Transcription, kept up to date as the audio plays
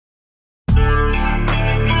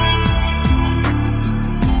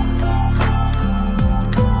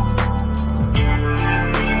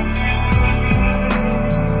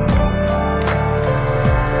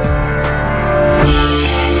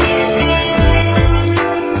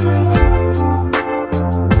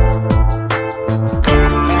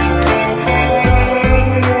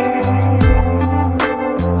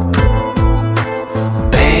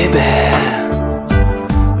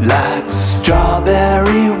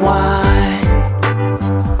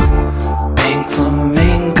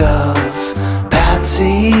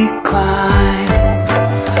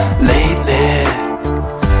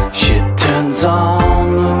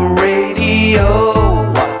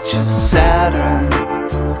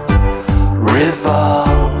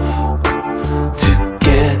revolve to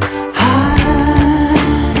get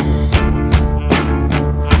high.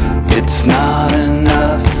 It's not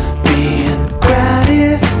enough being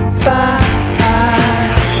gratified.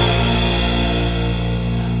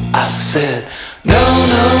 I said, no,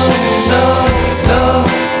 no, no, no,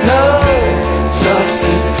 no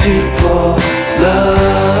substitute for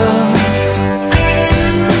love.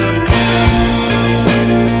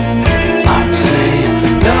 I'm saying,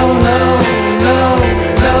 no, no, no,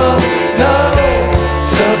 no, no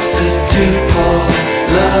substitute for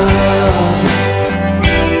love.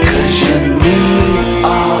 'Cause you need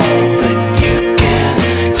all that you can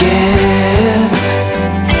get.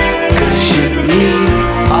 'Cause you need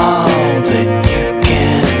all that you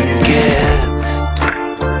can get.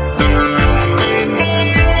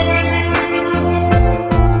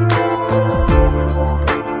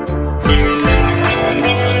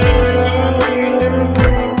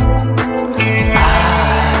 I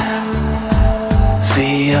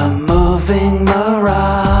see a moving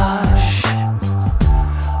mirage,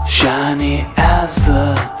 shiny as the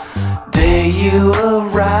day you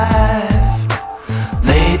arrived.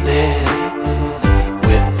 Lately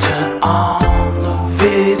we've turned on the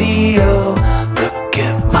video. Look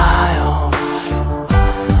at my own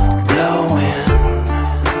blowing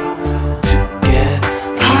to get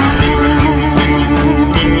high.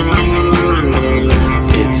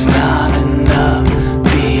 It's not enough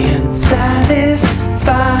being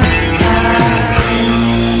satisfied.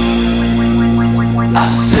 I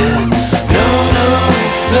said, no, no,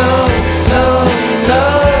 no, no, no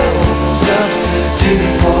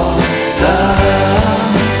substitute for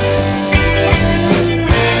love.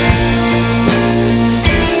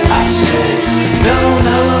 I said, no,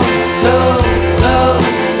 no, no, no,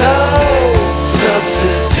 no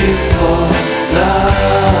substitute for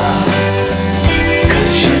love.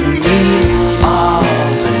 'Cause you need all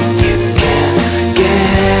that you can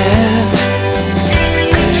get.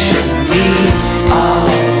 'Cause you need all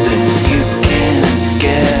that you can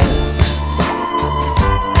get.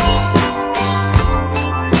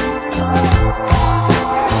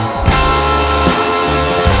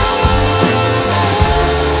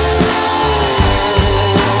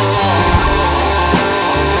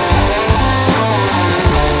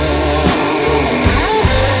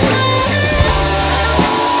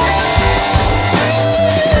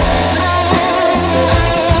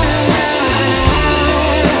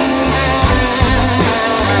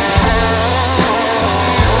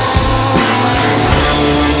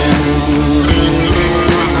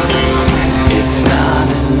 It's not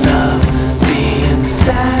enough being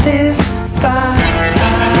satisfied.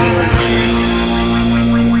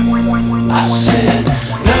 I said,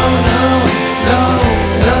 no, no, no,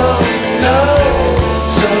 no, no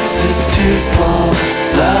substitute for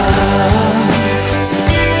love.